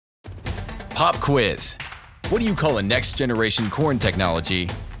Pop quiz. What do you call a next-generation corn technology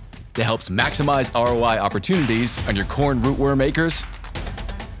that helps maximize ROI opportunities on your corn rootworm acres?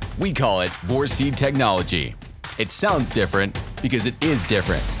 We call it Vorceed technology. It sounds different because it is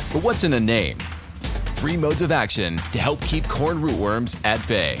different, but what's in a name? 3 modes of action to help keep corn rootworms at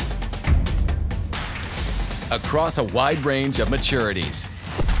bay. Across a wide range of maturities.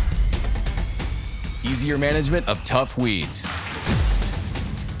 Easier management of tough weeds.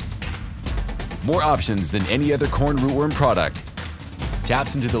 More options than any other corn rootworm product.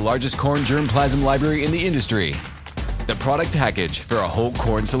 Taps into the largest corn germplasm library in the industry. The product package for a whole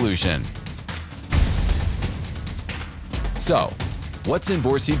corn solution. So, what's in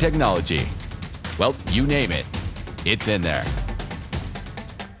Vorceed technology? Well, you name it, it's in there.